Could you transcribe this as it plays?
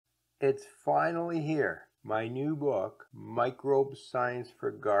It's finally here. My new book, Microbe Science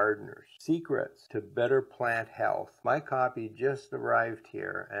for Gardeners, Secrets to Better Plant Health. My copy just arrived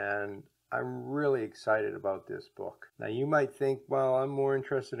here and I'm really excited about this book. Now you might think, well, I'm more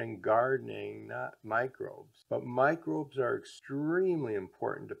interested in gardening, not microbes. But microbes are extremely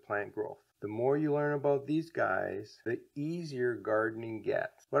important to plant growth. The more you learn about these guys, the easier gardening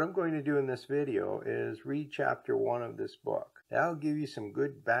gets. What I'm going to do in this video is read chapter 1 of this book. That'll give you some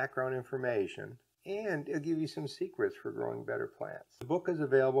good background information and it'll give you some secrets for growing better plants. The book is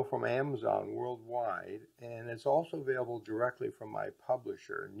available from Amazon worldwide, and it's also available directly from my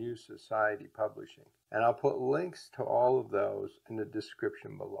publisher, New Society Publishing. And I'll put links to all of those in the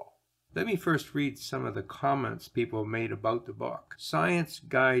description below. Let me first read some of the comments people have made about the book. Science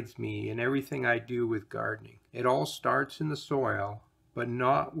guides me in everything I do with gardening. It all starts in the soil, but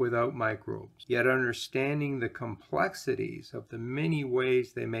not without microbes. Yet understanding the complexities of the many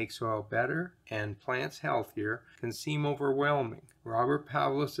ways they make soil better and plants healthier can seem overwhelming. Robert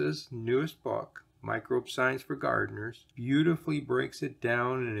Pavlis's newest book, Microbe Science for Gardeners, beautifully breaks it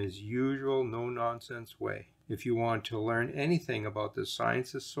down in his usual no-nonsense way. If you want to learn anything about the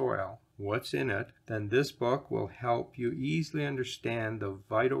science of soil, what's in it, then this book will help you easily understand the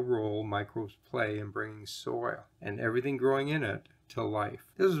vital role microbes play in bringing soil and everything growing in it to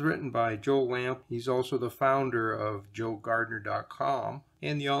life. This is written by Joe Lamp. He's also the founder of joegardener.com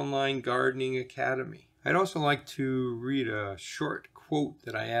and the Online Gardening Academy. I'd also like to read a short quote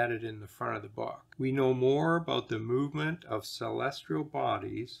that I added in the front of the book. We know more about the movement of celestial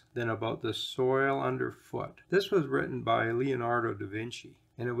bodies than about the soil underfoot. This was written by Leonardo da Vinci.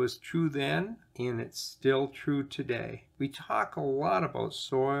 And it was true then, and it's still true today. We talk a lot about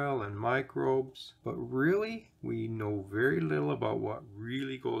soil and microbes, but really, we know very little about what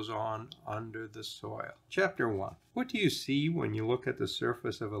really goes on under the soil. Chapter 1. What do you see when you look at the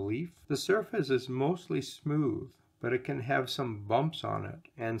surface of a leaf? The surface is mostly smooth, but it can have some bumps on it,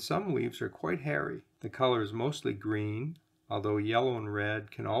 and some leaves are quite hairy. The color is mostly green, although yellow and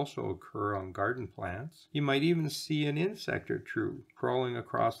red can also occur on garden plants. You might even see an insect or two crawling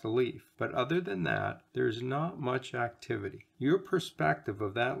across the leaf, but other than that, there's not much activity. Your perspective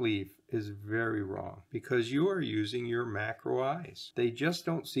of that leaf is very wrong because you are using your macro eyes. They just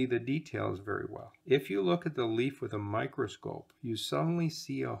don't see the details very well. If you look at the leaf with a microscope, you suddenly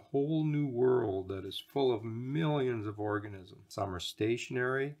see a whole new world that is full of millions of organisms. Some are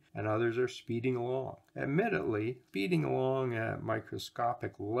stationary and others are speeding along. Admittedly, speeding along at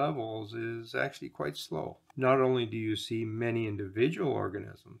microscopic levels is actually quite slow. Not only do you see many individual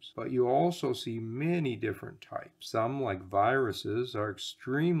organisms, but you also see many different types. Some, like viruses, are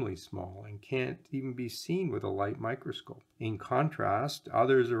extremely small and can't even be seen with a light microscope. In contrast,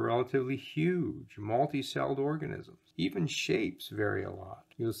 others are relatively huge, multi-celled organisms. Even shapes vary a lot.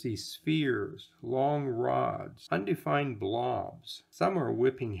 You'll see spheres, long rods, undefined blobs. Some are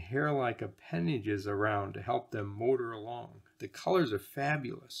whipping hair-like appendages around to help them motor along. The colors are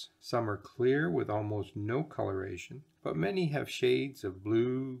fabulous. Some are clear with almost no coloration, but many have shades of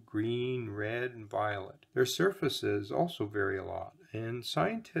blue, green, red, and violet. Their surfaces also vary a lot, and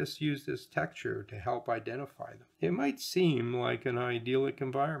scientists use this texture to help identify them. It might seem like an idyllic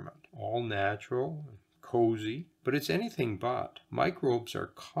environment, all natural, cozy, but it's anything but. Microbes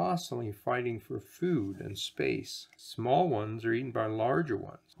are constantly fighting for food and space. Small ones are eaten by larger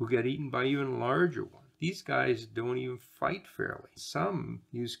ones, who get eaten by even larger ones. These guys don't even fight fairly. Some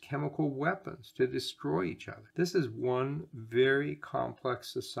use chemical weapons to destroy each other. This is one very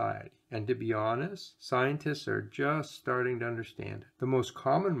complex society. And to be honest, scientists are just starting to understand it. The most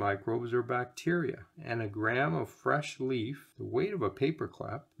common microbes are bacteria, and a gram of fresh leaf, the weight of a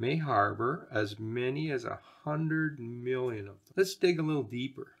paperclip, may harbor as many as 100 million of them. Let's dig a little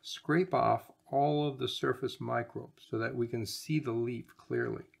deeper. Scrape off all of the surface microbes so that we can see the leaf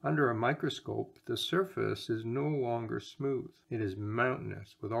clearly. Under a microscope, the surface is no longer smooth. It is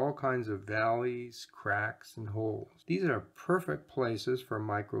mountainous with all kinds of valleys, cracks, and holes. These are perfect places for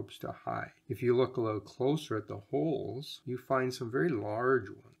microbes to hide. If you look a little closer at the holes, you find some very large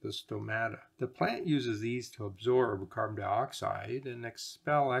ones, the stomata. The plant uses these to absorb carbon dioxide and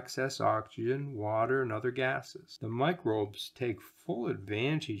expel excess oxygen, water, and other gases. The microbes take full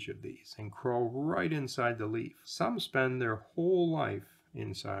advantage of these and crawl right inside the leaf. Some spend their whole life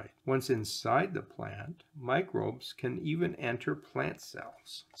inside. Once inside the plant, microbes can even enter plant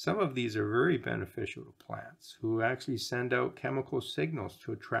cells. Some of these are very beneficial to plants, who actually send out chemical signals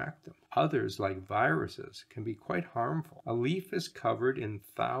to attract them. Others, like viruses, can be quite harmful. A leaf is covered in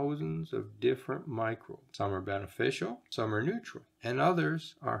thousands of different microbes. Some are beneficial, some are neutral, and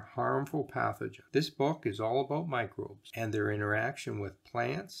others are harmful pathogens. This book is all about microbes and their interaction with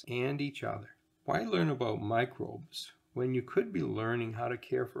plants and each other. Why learn about microbes when you could be learning how to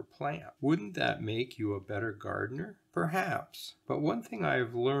care for plants? Wouldn't that make you a better gardener? Perhaps. But one thing I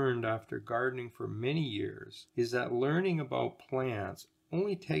have learned after gardening for many years is that learning about plants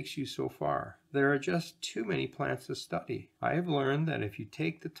only takes you so far. There are just too many plants to study. I have learned that if you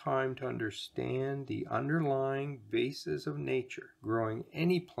take the time to understand the underlying basis of nature, growing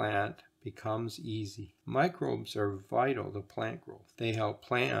any plant becomes easy. Microbes are vital to plant growth. They help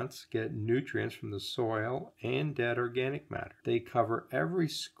plants get nutrients from the soil and dead organic matter. They cover every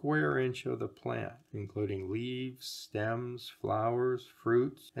square inch of the plant, including leaves, stems, flowers,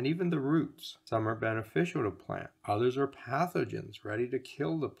 fruits, and even the roots. Some are beneficial to plant. Others are pathogens ready to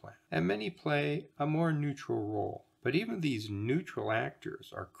kill the plant. And many play a more neutral role. But even these neutral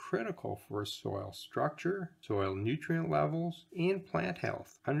actors are critical for soil structure, soil nutrient levels, and plant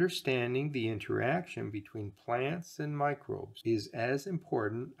health. Understanding the interaction between plants and microbes is as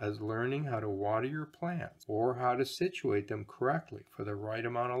important as learning how to water your plants or how to situate them correctly for the right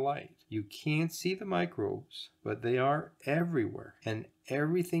amount of light. You can't see the microbes, but they are everywhere, and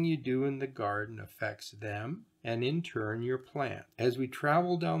everything you do in the garden affects them and in turn your plant. As we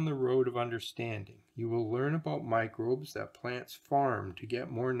travel down the road of understanding, you will learn about microbes that plants farm to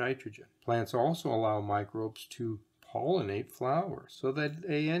get more nitrogen. Plants also allow microbes to pollinate flowers so that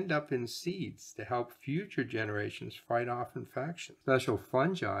they end up in seeds to help future generations fight off infections. Special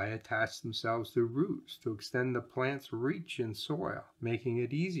fungi attach themselves to roots to extend the plant's reach in soil, making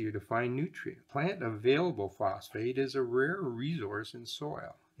it easier to find nutrients. Plant available phosphate is a rare resource in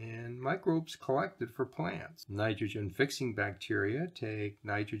soil, and microbes collect it for plants. Nitrogen-fixing bacteria take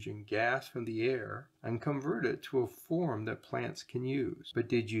nitrogen gas from the air and convert it to a form that plants can use. But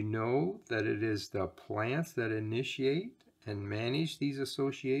did you know that it is the plants that initiate and manage these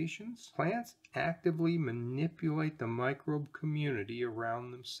associations? Plants actively manipulate the microbe community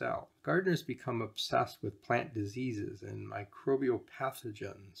around themselves. Gardeners become obsessed with plant diseases, and microbial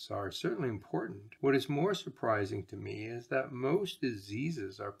pathogens are certainly important. What is more surprising to me is that most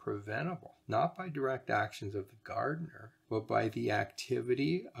diseases are preventable, not by direct actions of the gardener, but by the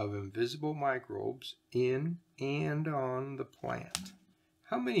activity of invisible microbes in and on the plant.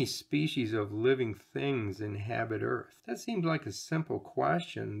 How many species of living things inhabit Earth? That seems like a simple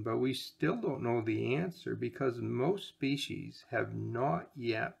question, but we still don't know the answer because most species have not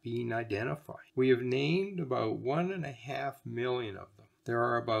yet been identified. We have named about 1.5 million of them. There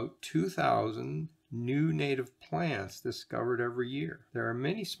are about 2,000 new native plants discovered every year. There are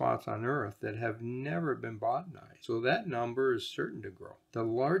many spots on Earth that have never been botanized, so that number is certain to grow. The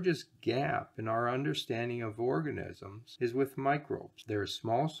largest gap in our understanding of organisms is with microbes. Their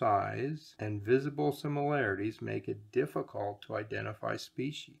small size and visible similarities make it difficult to identify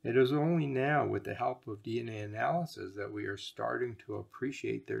species. It is only now, with the help of DNA analysis, that we are starting to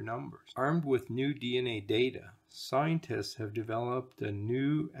appreciate their numbers. Armed with new DNA data, scientists have developed a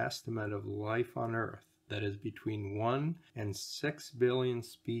new estimate of life on Earth that is between 1 and 6 billion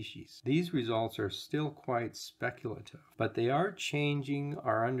species. These results are still quite speculative, but they are changing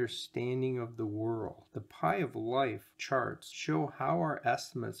our understanding of the world. The Pie of Life charts show how our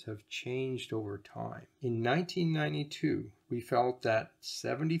estimates have changed over time. In 1992, we felt that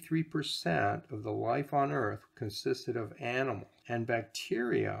 73% of the life on Earth consisted of animals, and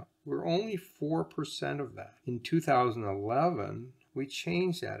bacteria were only 4% of that. In 2011, we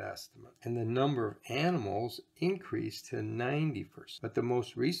changed that estimate, and the number of animals increased to 90%. But the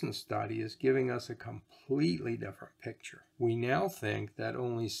most recent study is giving us a completely different picture. We now think that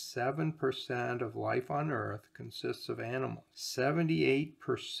only 7% of life on Earth consists of animals.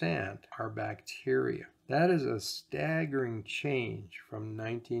 78% are bacteria. That is a staggering change from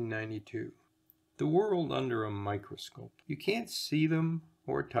 1992. The world under a microscope. You can't see them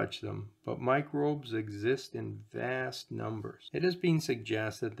or touch them, but microbes exist in vast numbers. It has been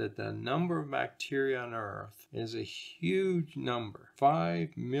suggested that the number of bacteria on Earth is a huge number,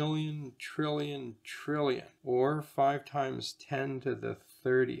 5 million trillion, or 5 times 10 to the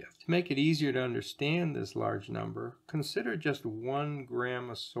 30th. To make it easier to understand this large number, consider just 1 gram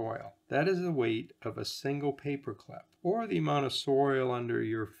of soil. That is the weight of a single paperclip, or the amount of soil under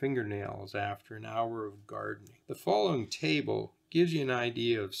your fingernails after an hour of gardening. The following table gives you an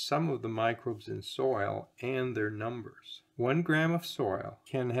idea of some of the microbes in soil and their numbers. 1 gram of soil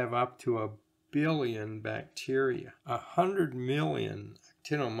can have up to 1 billion bacteria, 100 million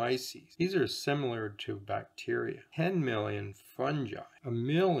actinomyces. These are similar to bacteria. 10 million fungi, 1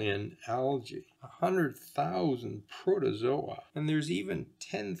 million algae, 100,000 protozoa, and there's even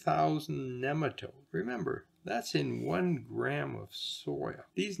 10,000 nematodes. Remember, that's in 1 gram of soil.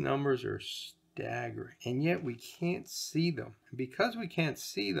 These numbers are staggering, and yet we can't see them. And because we can't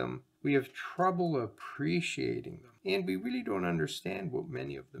see them, we have trouble appreciating them, and we really don't understand what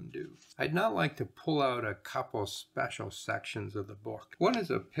many of them do. I'd now like to pull out a couple special sections of the book. One is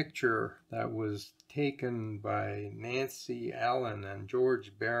a picture that was taken by Nancy Allen and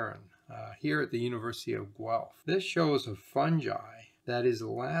George Barron here at the University of Guelph. This shows a fungi that is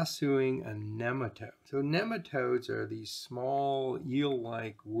lassoing a nematode. So nematodes are these small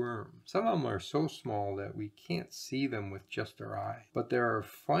eel-like worms. Some of them are so small that we can't see them with just our eye. But there are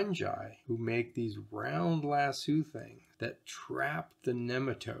fungi who make these round lasso things that trap the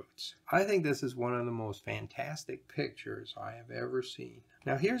nematodes. I think this is one of the most fantastic pictures I have ever seen.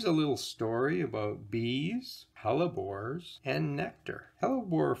 Now here's a little story about bees, hellebores, and nectar.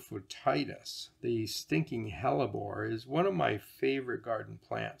 Hellebore photitis, the stinking hellebore, is one of my favorite garden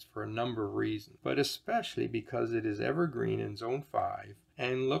plants for a number of reasons, but especially because it is evergreen in Zone 5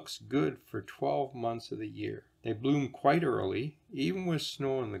 and looks good for 12 months of the year. They bloom quite early, even with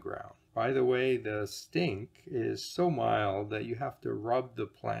snow on the ground. By the way, the stink is so mild that you have to rub the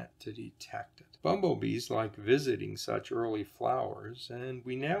plant to detect it. Bumblebees like visiting such early flowers, and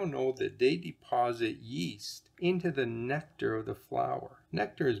we now know that they deposit yeast into the nectar of the flower.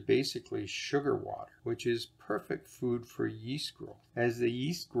 Nectar is basically sugar water, which is perfect food for yeast growth. As the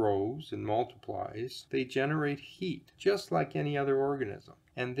yeast grows and multiplies, they generate heat, just like any other organism.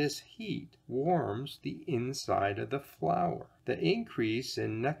 And this heat warms the inside of the flower. The increase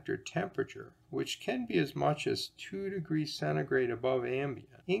in nectar temperature, which can be as much as 2 degrees centigrade above ambient,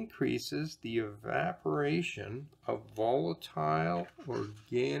 increases the evaporation of volatile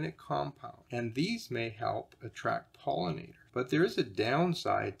organic compounds, and these may help attract pollinators. But there is a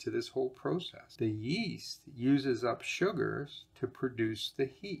downside to this whole process. The yeast uses up sugars to produce the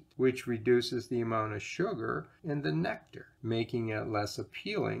heat, which reduces the amount of sugar in the nectar, making it less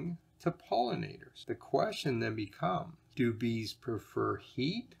appealing to pollinators. The question then becomes, do bees prefer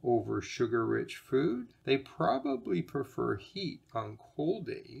heat over sugar-rich food? They probably prefer heat on cold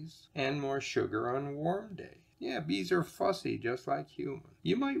days and more sugar on warm days. Yeah, bees are fussy just like humans.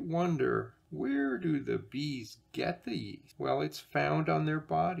 You might wonder, where do the bees get the yeast? Well, it's found on their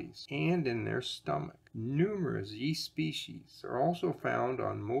bodies and in their stomach. Numerous yeast species are also found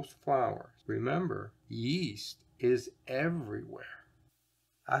on most flowers. Remember, yeast is everywhere.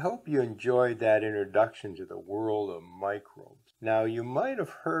 I hope you enjoyed that introduction to the world of microbes. Now, you might have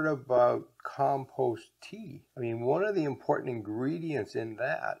heard about compost tea. One of the important ingredients in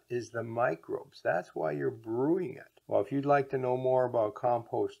that is the microbes. That's why you're brewing it. Well, if you'd like to know more about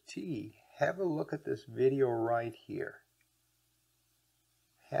compost tea, have a look at this video right here.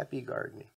 Happy gardening.